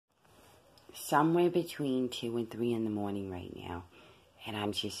somewhere between 2 and 3 in the morning right now. And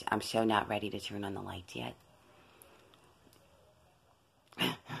I'm so not ready to turn on the lights yet.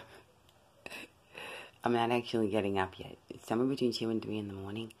 I'm not actually getting up yet. It's somewhere between 2 and 3 in the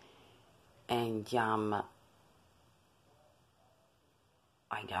morning. And,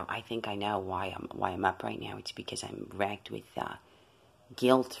 I think I know why I'm up right now. It's because I'm racked with,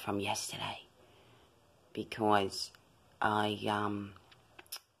 guilt from yesterday. Because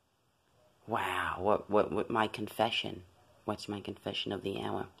wow, what my confession? What's my confession of the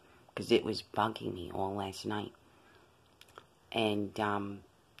hour? Because it was bugging me all last night. And,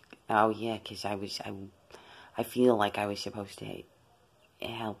 oh yeah, because I feel like I was supposed to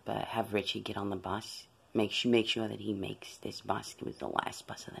help have Richie get on the bus. Make sure that he makes this bus. It was the last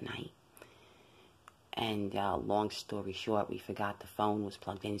bus of the night. And long story short, we forgot the phone was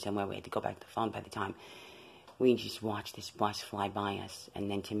plugged in somewhere. We had to go back to the phone. By the time we just watched this bus fly by us.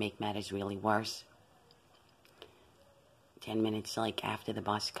 And then to make matters really worse, 10 minutes after the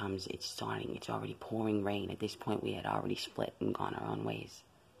bus comes, it's already pouring rain. At this point, we had already split and gone our own ways.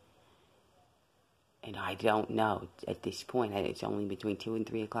 And I don't know at this point. It's only between 2 and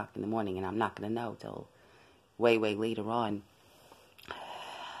 3 o'clock in the morning, and I'm not going to know till way later on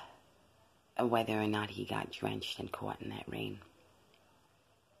whether or not he got drenched and caught in that rain.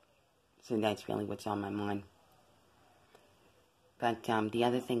 So that's really what's on my mind. But the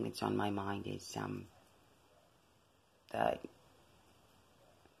other thing that's on my mind is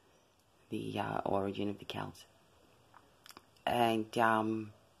the origin of the Celts. And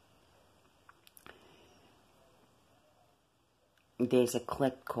there's a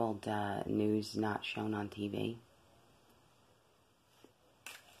clip called News Not Shown on TV.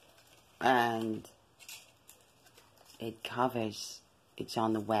 And it's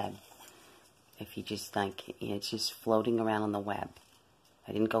on the web. If you just it's just floating around on the web.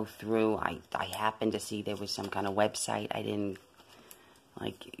 I didn't go through. I happened to see there was some kind of website. I didn't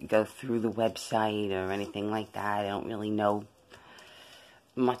go through the website or anything like that. I don't really know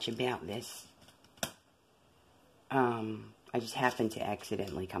much about this. I just happened to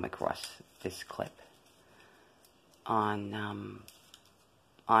accidentally come across this clip on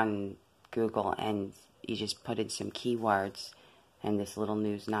Google, and you just put in some keywords, and this little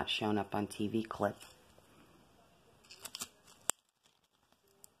News Not Shown up on TV clip.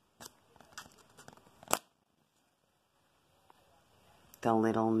 The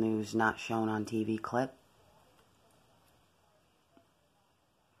little News Not Shown on TV clip.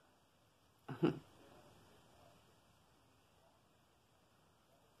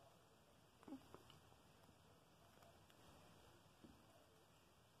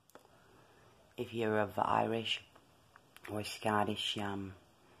 If you're of Irish or Scottish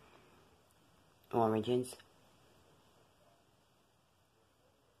origins,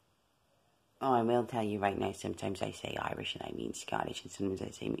 I will tell you right now, sometimes I say Irish and I mean Scottish, and sometimes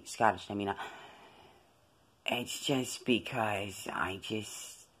I say Scottish and I mean it's just because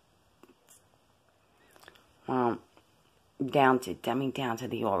down to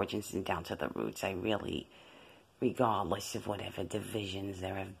the origins and down to the roots, I really, regardless of whatever divisions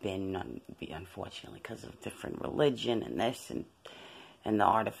there have been, unfortunately, because of different religion and this and the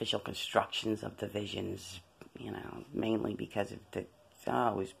artificial constructions of divisions, mainly because of it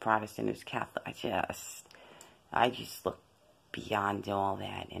was Protestant, it was Catholic. I just look beyond all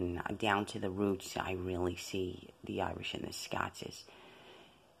that and down to the roots. I really see the Irish and the Scots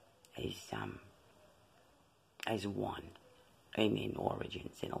as one in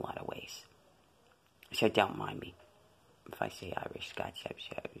origins in a lot of ways. So don't mind me if I say Irish, Scotch,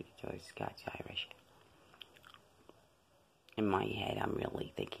 Scots, Irish. In my head, I'm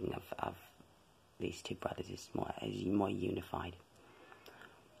really thinking of these two brothers as more unified.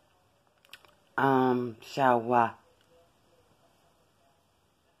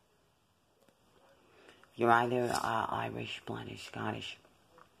 You're either Irish, blood, or Scottish.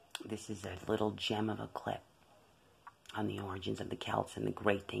 This is a little gem of a clip on the origins of the Celts, and the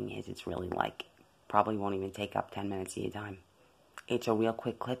great thing is it's really probably won't even take up 10 minutes of your time. It's a real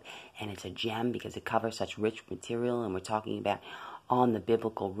quick clip, and it's a gem because it covers such rich material, and we're talking about on the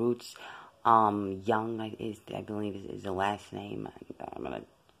biblical roots. Young, I believe, is the last name. I'm going to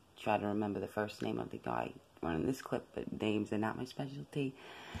try to remember the first name of the guy running this clip, but names are not my specialty.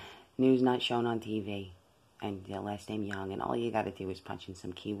 News Not Shown on TV, and the last name Young, and all you got to do is punch in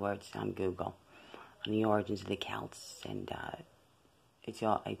some keywords on Google on the origins of the Celts, and it's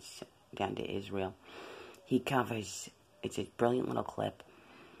down to Israel. It's a brilliant little clip,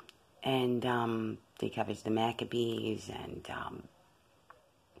 and he covers the Maccabees and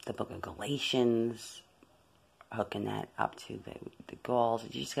the book of Galatians, hooking that up to the galls.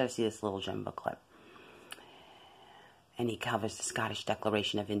 You just got to see this little gem of a clip. And he covers the Scottish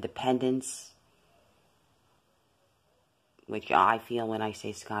Declaration of Independence, which I feel when I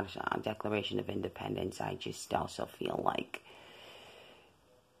say Scottish Declaration of Independence, I just also feel like,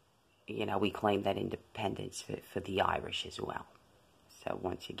 you know, we claim that independence for the Irish as well. So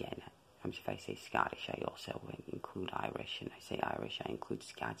once again, if I say Scottish, I also include Irish, and I say Irish, I include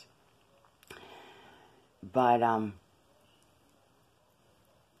Scots. But I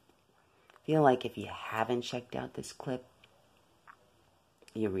feel like if you haven't checked out this clip,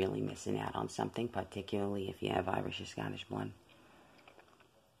 you're really missing out on something, particularly if you have Irish or Scottish blood.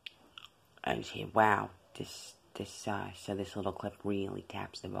 And you say, wow, so this little clip really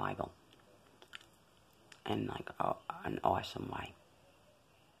taps the Bible in like an awesome way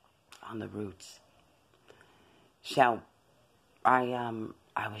on the roots. So I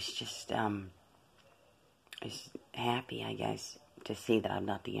was just happy, I guess, to see that I'm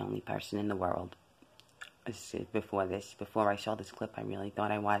not the only person in the world. Before I saw this clip, I really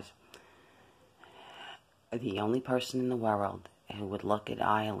thought I was the only person in the world who would look at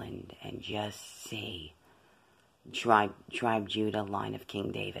Ireland and just see Tribe Judah, line of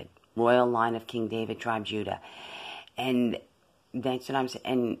King David, royal line of King David, Tribe Judah, and that's what I'm saying.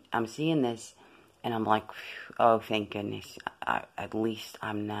 And I'm seeing this, and I'm like, oh, thank goodness! At least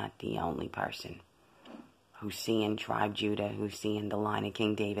I'm not the only person who's seeing Tribe Judah, who's seeing the line of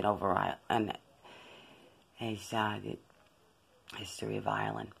King David over Ireland, as the history of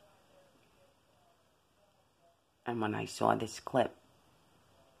Ireland. And when I saw this clip,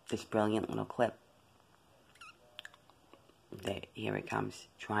 this brilliant little clip, here it comes,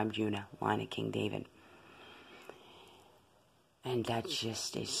 Tribe Judah, line of King David. And that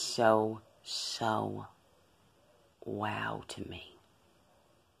just is so wow to me.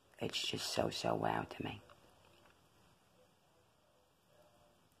 It's just so wow to me.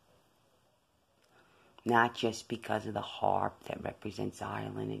 Not just because of the harp that represents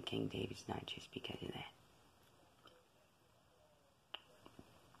Ireland and King David's, not just because of that.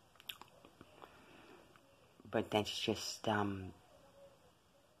 But that's just, you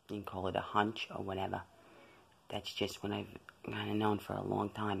can call it a hunch or whatever. That's just what I've kind of known for a long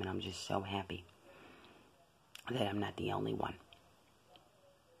time, and I'm just so happy that I'm not the only one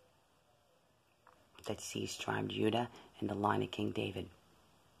that sees Tribe Judah and the line of King David.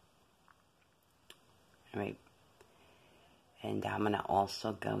 All right. And I'm going to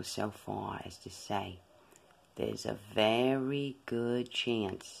also go so far as to say there's a very good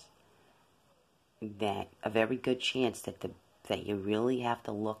chance that you really have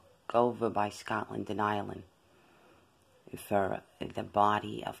to look over by Scotland and Ireland for the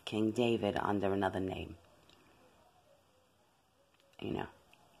body of King David under another name. You know,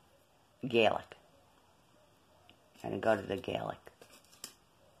 Gaelic. Gotta go to the Gaelic.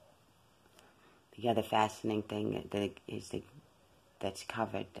 The other fascinating thing that's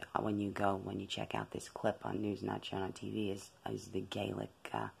covered when you check out this clip on News Not Shown on TV is the Gaelic,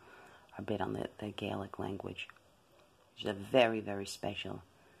 a bit on the Gaelic language. It's a very, very special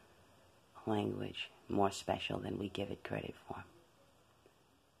language, more special than we give it credit for.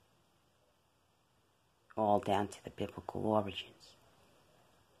 All down to the biblical origins.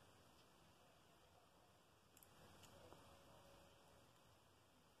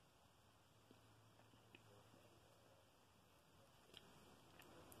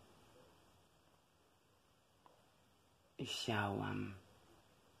 So,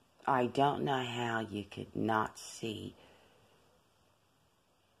 I don't know how you could not see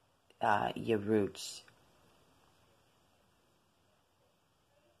your roots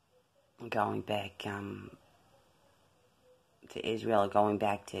going back to Israel, going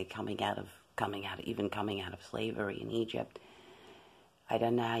back to coming out of slavery in Egypt. I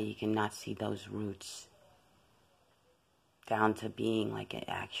don't know how you can not see those roots down to being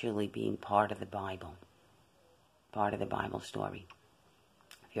actually being part of the Bible. Part of the Bible story.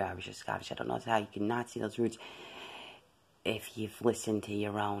 If you're Irish or Scottish, I don't know how you can not see those roots if you've listened to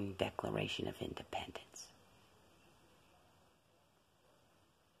your own Declaration of Independence.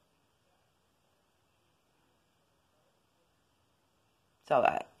 So,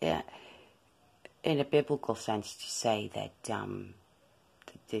 in a biblical sense, to say that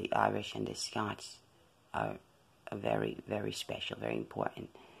the Irish and the Scots are very, very special, very important.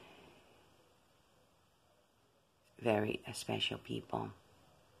 Very special people.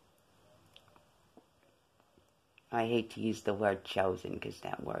 I hate to use the word chosen because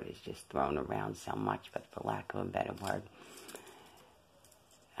that word is just thrown around so much, but for lack of a better word,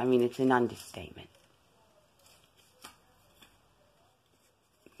 I mean, it's an understatement.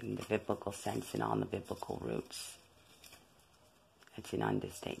 in the biblical sense and on the biblical roots. It's an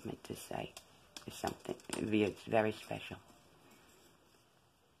understatement to say it's something. It's very special.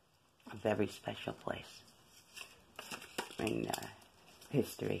 A very special place in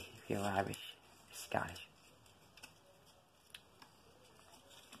history, if you're Irish, Scottish.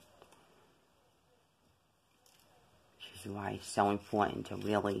 Which is why it's so important to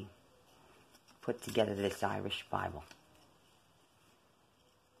really put together this Irish Bible.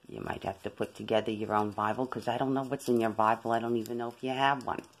 You might have to put together your own Bible, because I don't know what's in your Bible. I don't even know if you have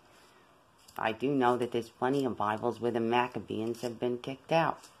one. I do know that there's plenty of Bibles where the Maccabees have been kicked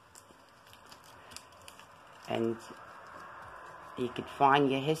out. And you could find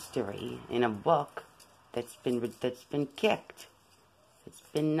your history in a book that's been kicked. It's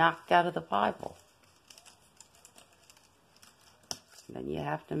been knocked out of the Bible. Then you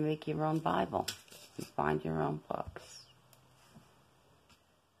have to make your own Bible and find your own books.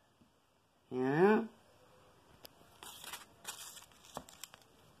 Yeah?